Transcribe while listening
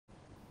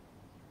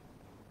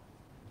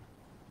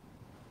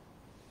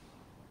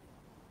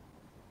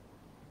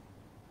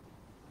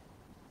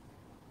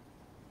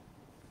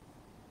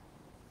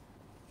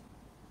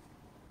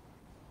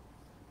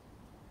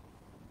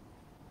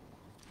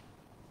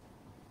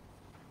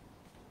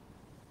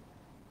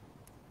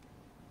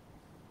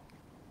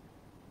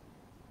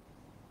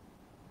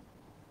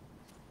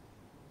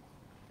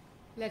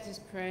Let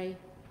us pray.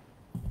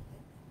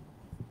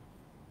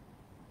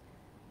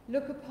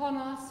 Look upon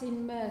us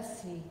in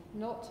mercy,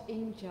 not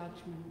in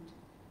judgment.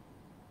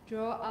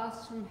 Draw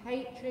us from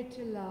hatred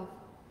to love.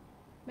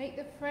 Make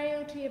the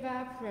frailty of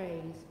our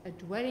praise a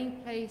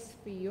dwelling place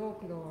for your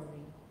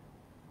glory.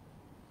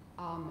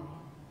 Amen.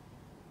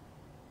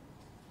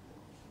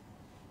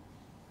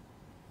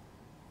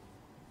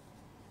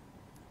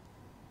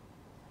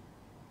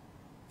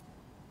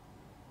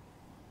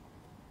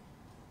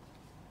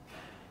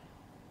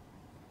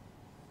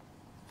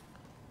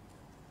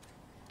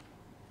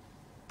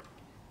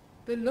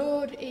 The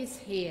Lord is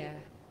here.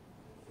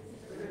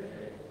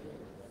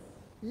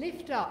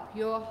 Lift up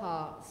your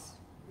hearts.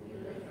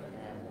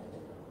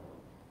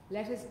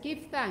 Let us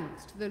give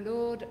thanks to the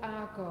Lord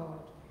our God.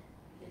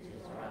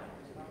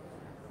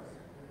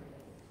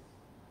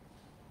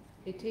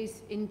 It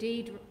is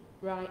indeed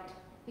right.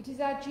 It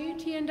is our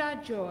duty and our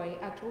joy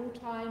at all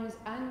times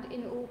and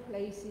in all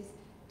places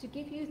to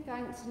give you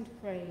thanks and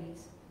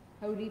praise,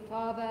 Holy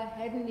Father,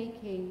 Heavenly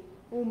King,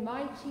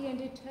 Almighty and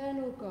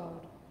eternal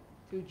God,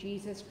 through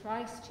Jesus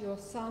Christ, your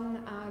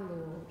Son, our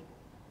Lord.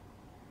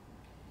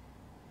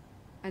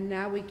 And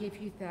now we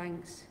give you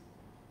thanks,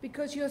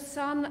 because your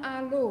Son,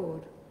 our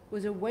Lord,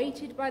 was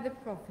awaited by the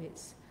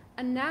prophets,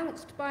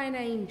 announced by an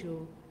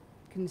angel,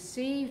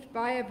 conceived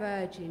by a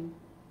virgin,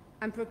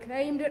 and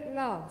proclaimed at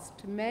last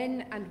to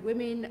men and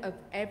women of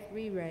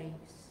every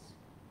race.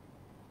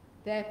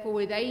 Therefore,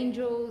 with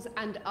angels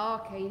and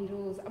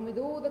archangels, and with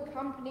all the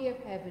company of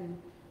heaven,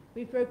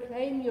 we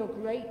proclaim your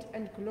great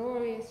and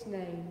glorious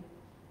name,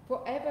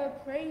 forever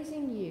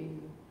praising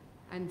you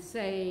and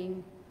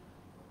saying,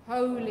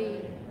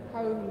 Holy,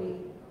 holy,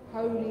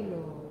 holy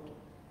Lord,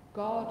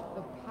 God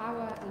of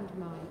power and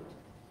might.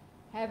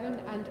 Heaven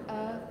and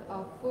earth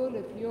are full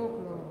of your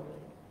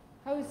glory.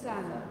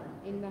 Hosanna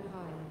in the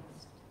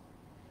highest.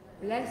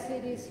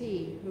 Blessed is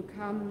he who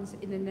comes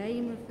in the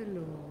name of the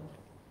Lord.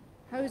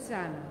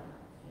 Hosanna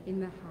in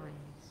the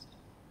highest.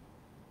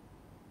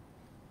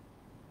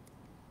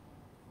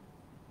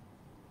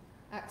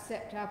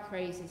 Accept our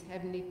praises,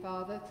 Heavenly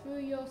Father, through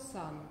your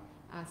Son,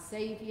 our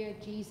Saviour,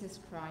 Jesus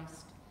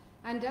Christ.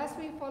 And as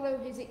we follow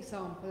his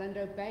example and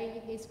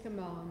obey his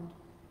command,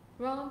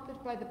 grant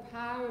that by the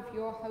power of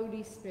your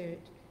Holy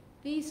Spirit,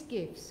 these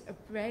gifts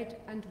of bread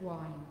and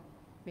wine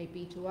may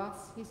be to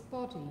us his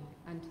body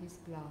and his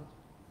blood,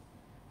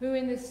 who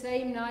in the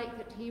same night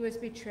that he was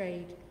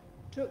betrayed,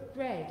 took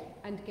bread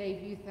and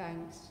gave you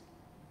thanks.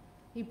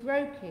 He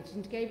broke it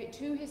and gave it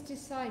to his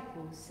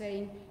disciples,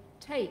 saying,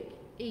 Take,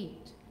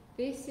 eat.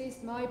 This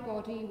is my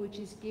body which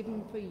is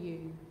given for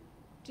you.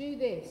 Do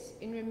this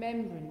in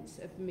remembrance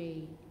of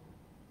me.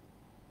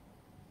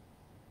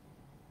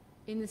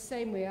 In the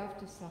same way,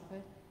 after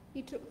supper,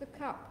 he took the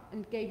cup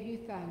and gave you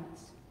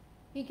thanks.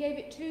 He gave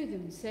it to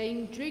them,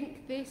 saying,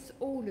 Drink this,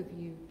 all of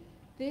you.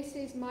 This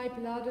is my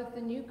blood of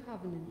the new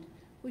covenant,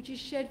 which is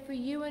shed for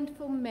you and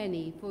for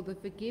many for the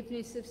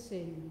forgiveness of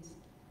sins.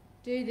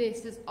 Do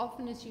this as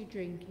often as you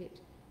drink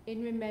it,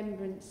 in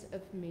remembrance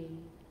of me.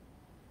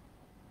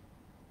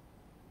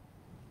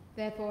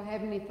 Therefore,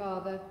 Heavenly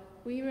Father,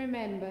 we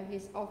remember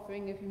his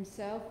offering of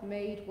himself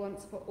made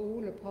once for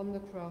all upon the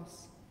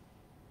cross.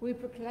 We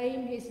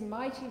proclaim his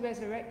mighty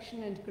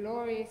resurrection and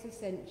glorious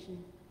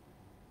ascension.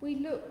 We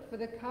look for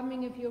the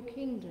coming of your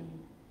kingdom,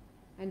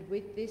 and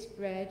with this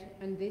bread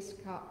and this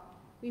cup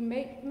we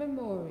make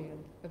memorial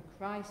of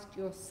Christ,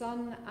 your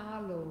Son,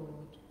 our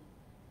Lord.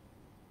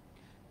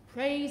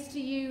 Praise to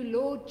you,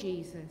 Lord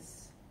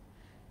Jesus.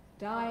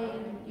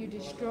 Dying, you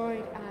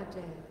destroyed our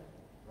death.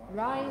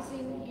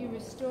 Rising, you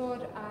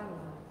restored our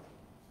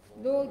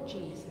life. Lord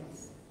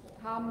Jesus,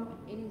 come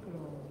in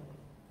glory.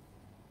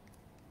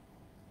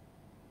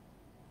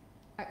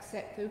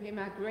 Accept through him,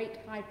 our great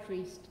high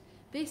priest,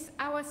 this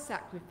our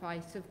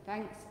sacrifice of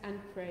thanks and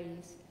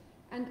praise.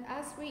 And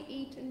as we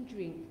eat and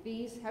drink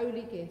these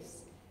holy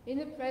gifts in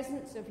the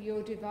presence of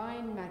your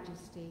divine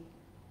majesty,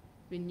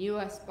 renew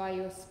us by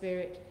your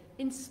Spirit,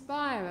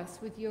 inspire us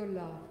with your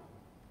love,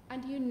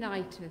 and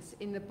unite us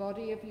in the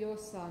body of your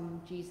Son,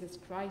 Jesus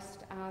Christ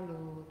our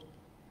Lord.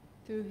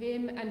 Through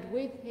him and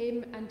with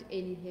him and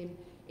in him,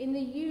 in the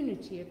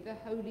unity of the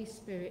Holy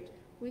Spirit,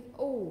 with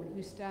all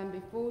who stand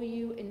before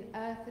you in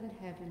earth and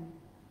heaven,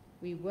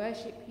 we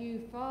worship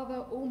you,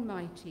 Father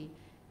Almighty,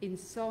 in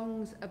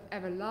songs of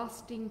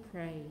everlasting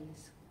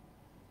praise.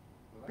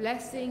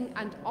 Blessing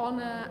and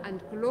honour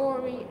and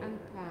glory and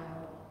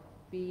power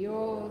be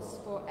yours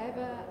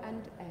forever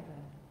and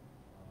ever.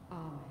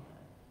 Amen.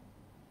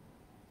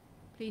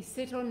 Please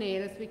sit or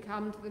kneel as we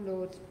come to the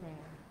Lord's Prayer.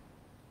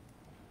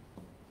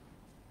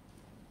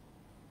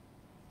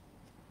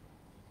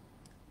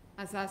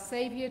 As our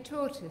Saviour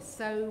taught us,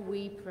 so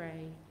we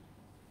pray.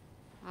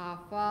 Our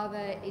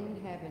Father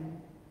in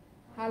heaven,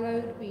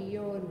 hallowed be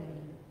your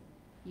name.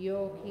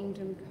 Your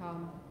kingdom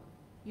come,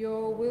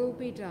 your will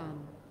be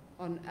done,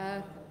 on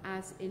earth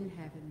as in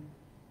heaven.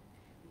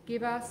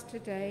 Give us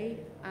today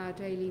our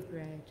daily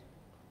bread.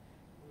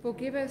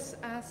 Forgive us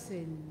our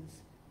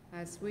sins,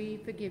 as we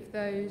forgive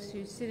those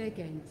who sin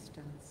against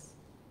us.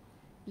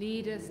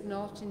 Lead us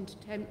not into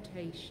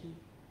temptation,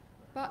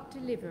 but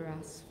deliver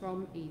us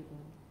from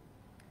evil.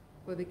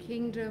 For the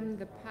kingdom,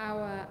 the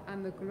power,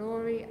 and the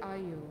glory are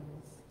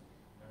yours,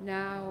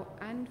 now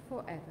and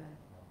forever.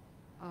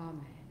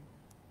 Amen.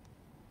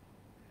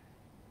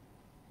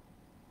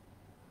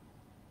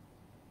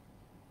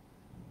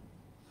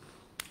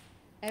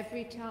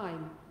 Every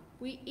time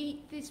we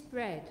eat this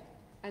bread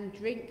and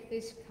drink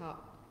this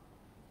cup,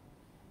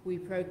 we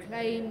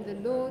proclaim the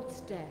Lord's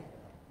death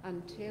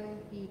until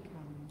he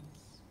comes.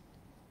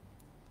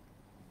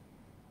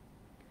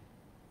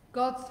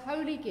 God's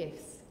holy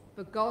gifts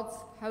for God's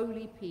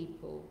holy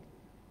people.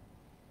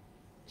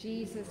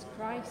 Jesus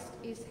Christ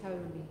is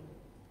holy.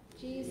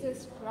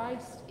 Jesus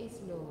Christ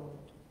is Lord,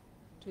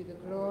 to the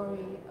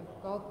glory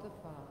of God the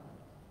Father.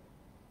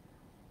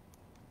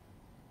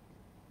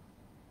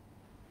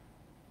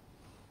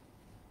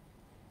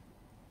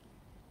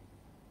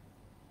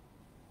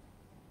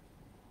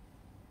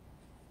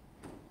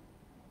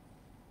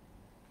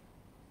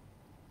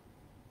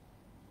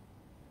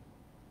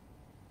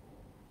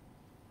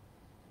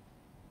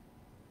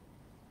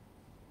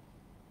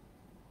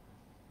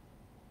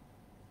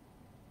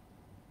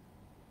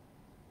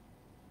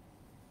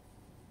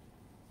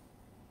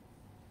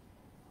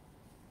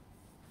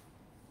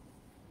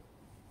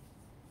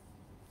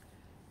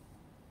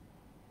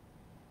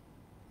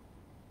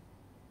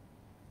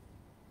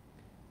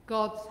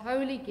 God's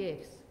holy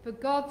gifts for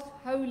God's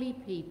holy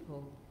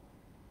people.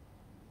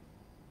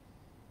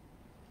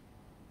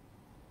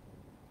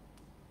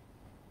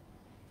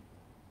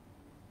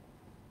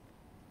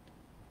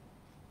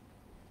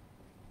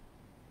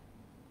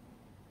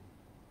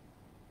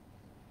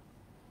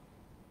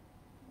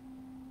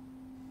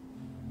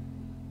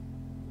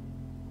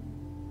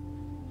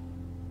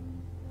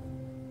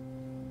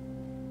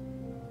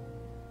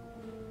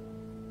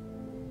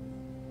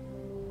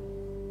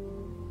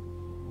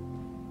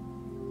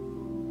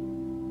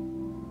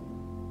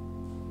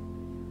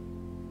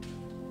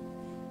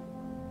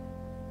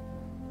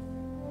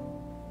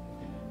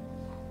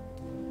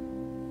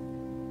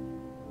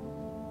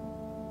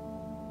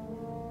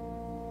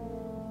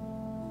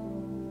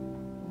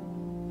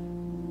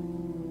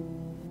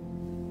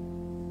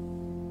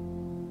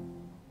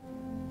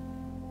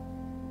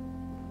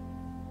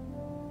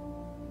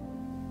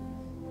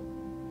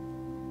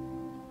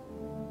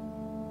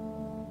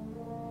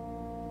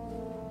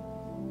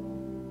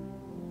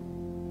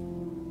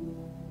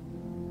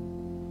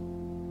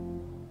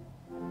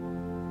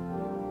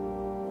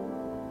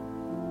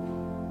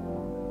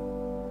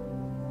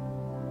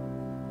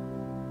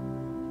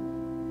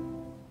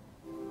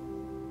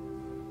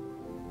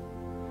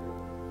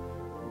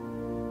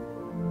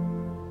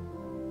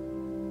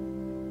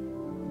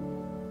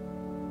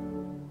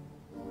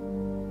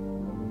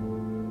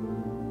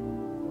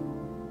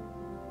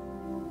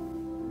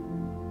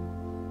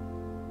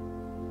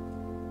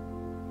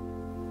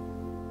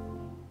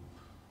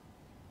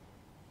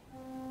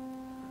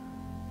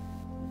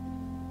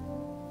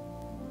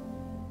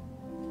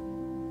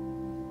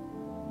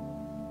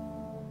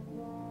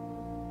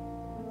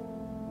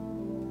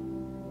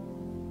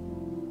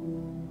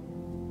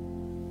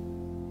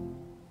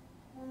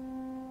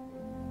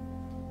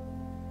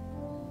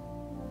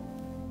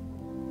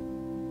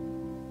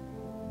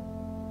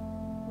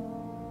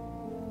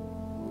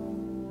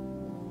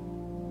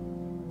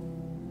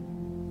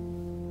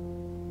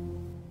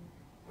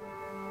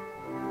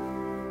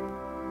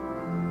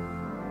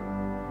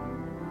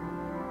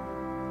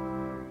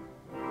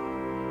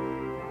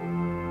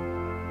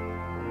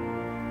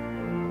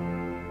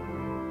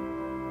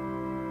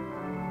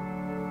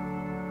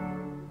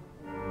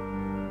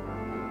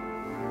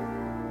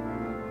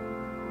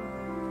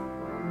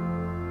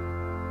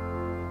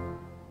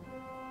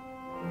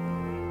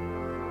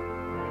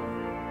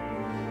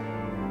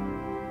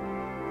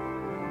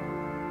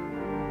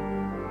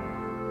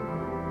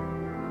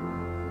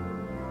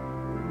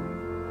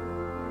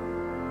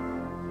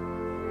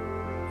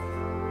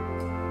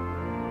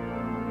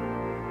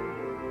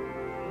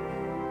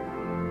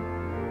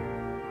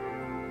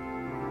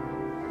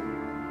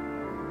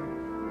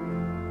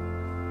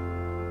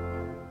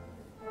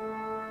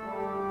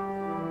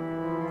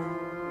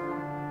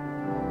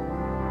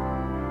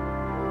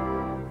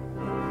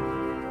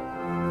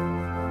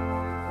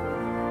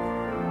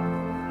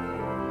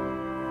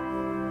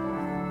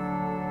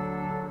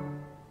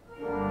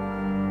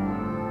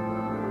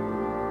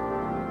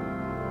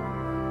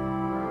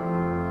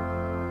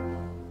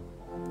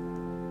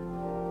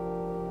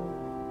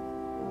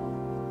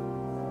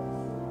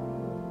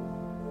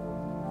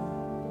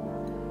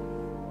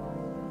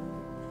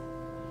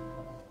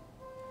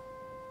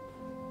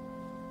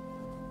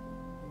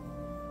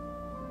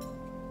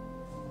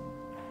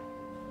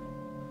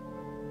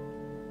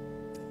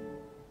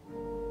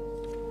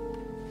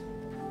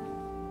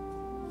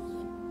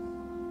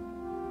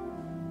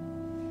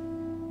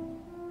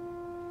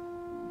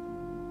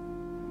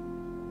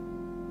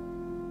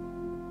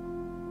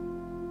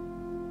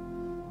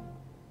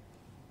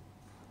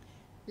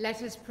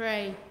 Let us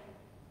pray.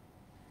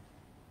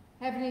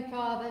 Heavenly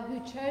Father, who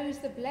chose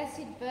the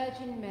Blessed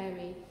Virgin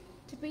Mary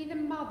to be the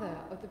mother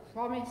of the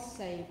promised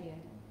Saviour,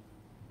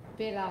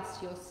 fill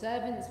us, your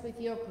servants, with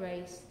your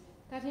grace,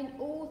 that in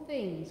all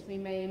things we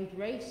may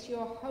embrace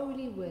your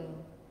holy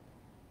will,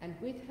 and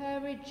with her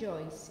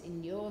rejoice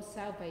in your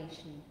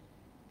salvation,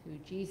 through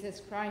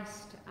Jesus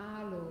Christ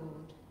our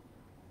Lord.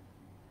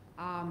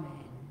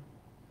 Amen.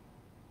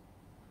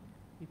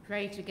 We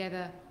pray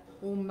together.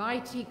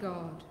 Almighty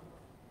God,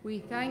 we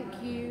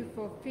thank you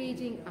for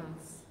feeding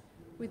us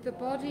with the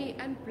body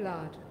and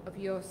blood of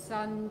your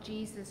Son,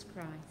 Jesus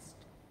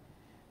Christ.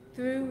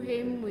 Through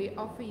him we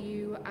offer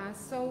you our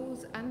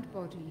souls and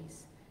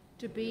bodies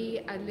to be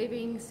a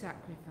living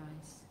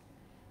sacrifice.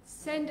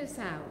 Send us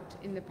out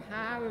in the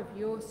power of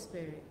your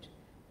Spirit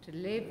to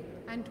live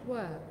and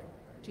work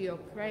to your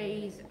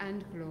praise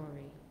and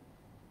glory.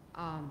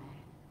 Amen.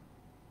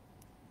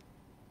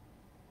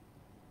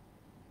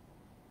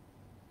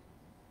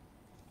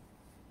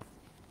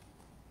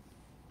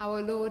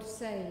 Our Lord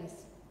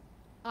says,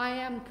 I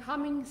am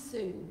coming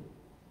soon.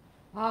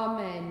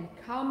 Amen.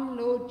 Come,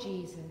 Lord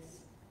Jesus.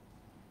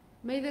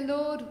 May the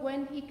Lord,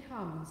 when he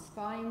comes,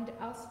 find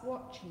us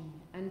watching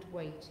and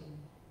waiting.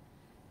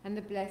 And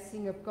the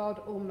blessing of God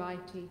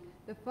Almighty,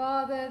 the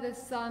Father, the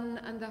Son,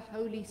 and the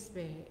Holy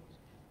Spirit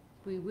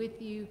be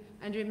with you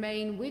and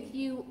remain with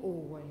you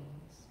always.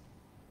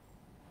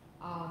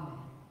 Amen.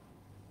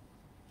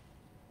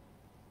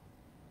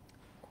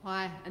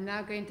 Choir are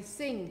now going to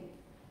sing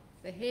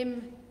the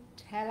hymn,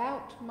 Tell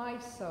Out My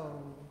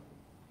Soul.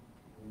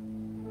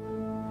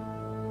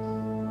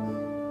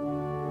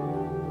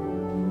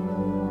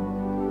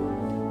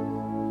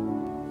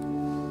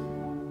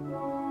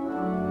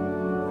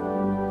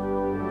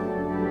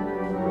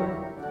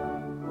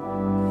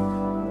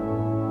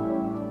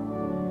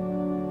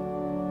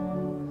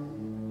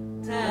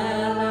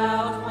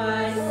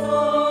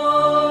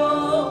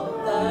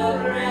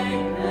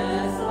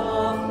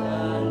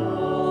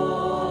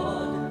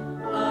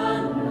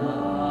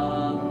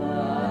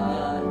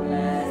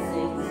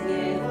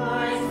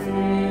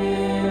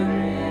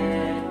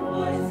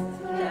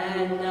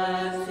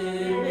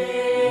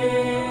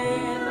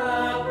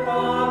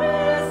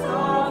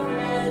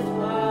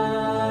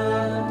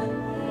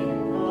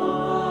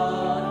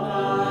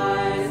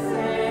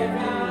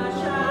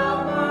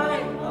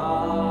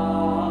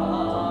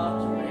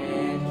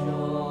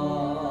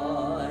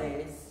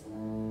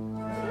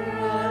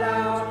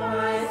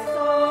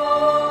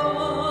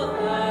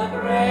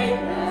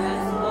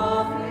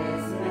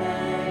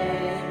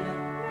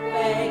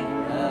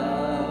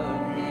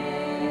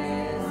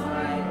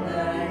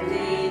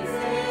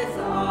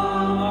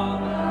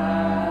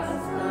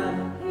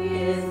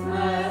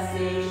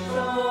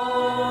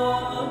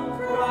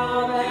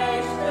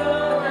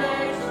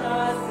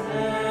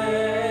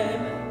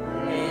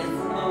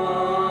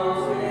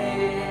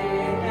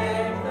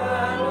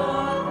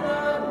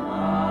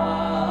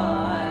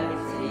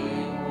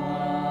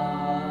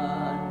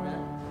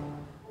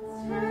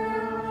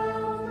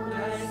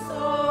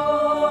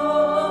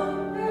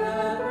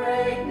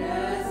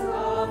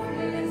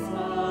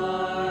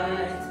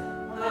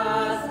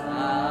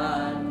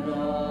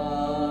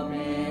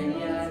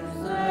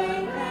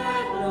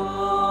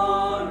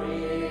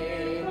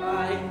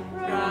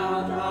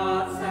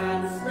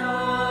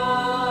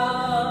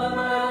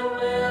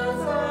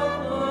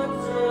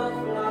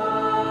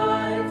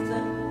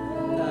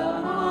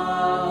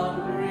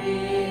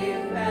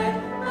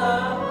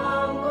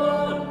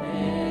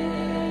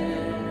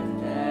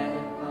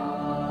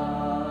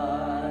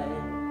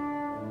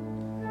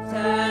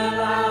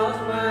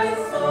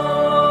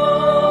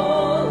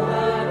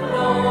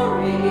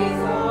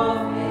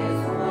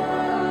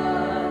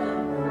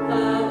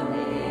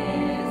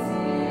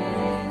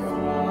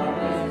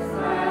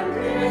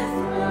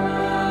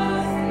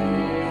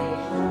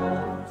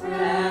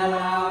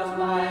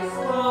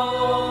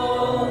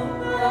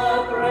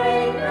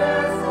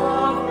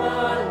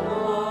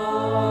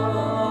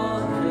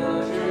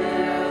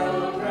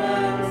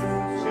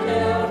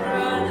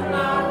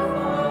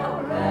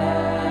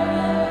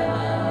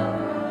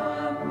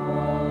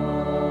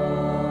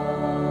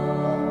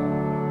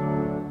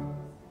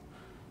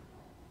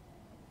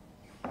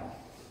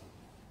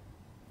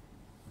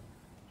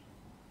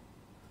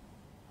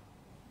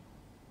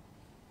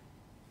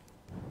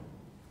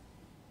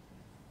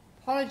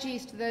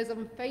 Apologies to those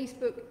on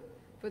Facebook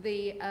for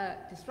the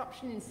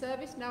disruption in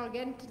service now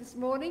again to this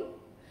morning,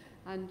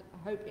 and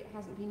I hope it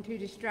hasn't been too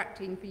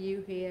distracting for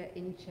you here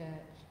in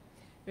church.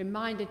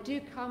 Reminder,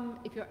 do come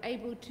if you're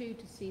able to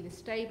see the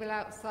stable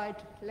outside,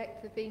 to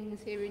collect the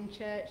things here in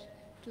church,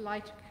 to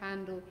light a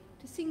candle,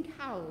 to sing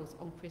carols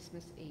on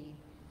Christmas Eve,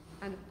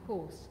 and of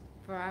course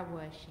for our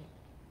worship.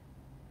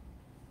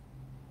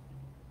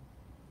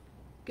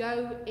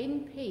 Go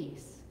in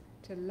peace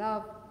to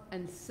love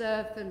and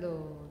serve the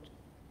Lord.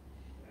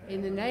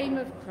 In the name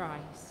of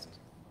Christ.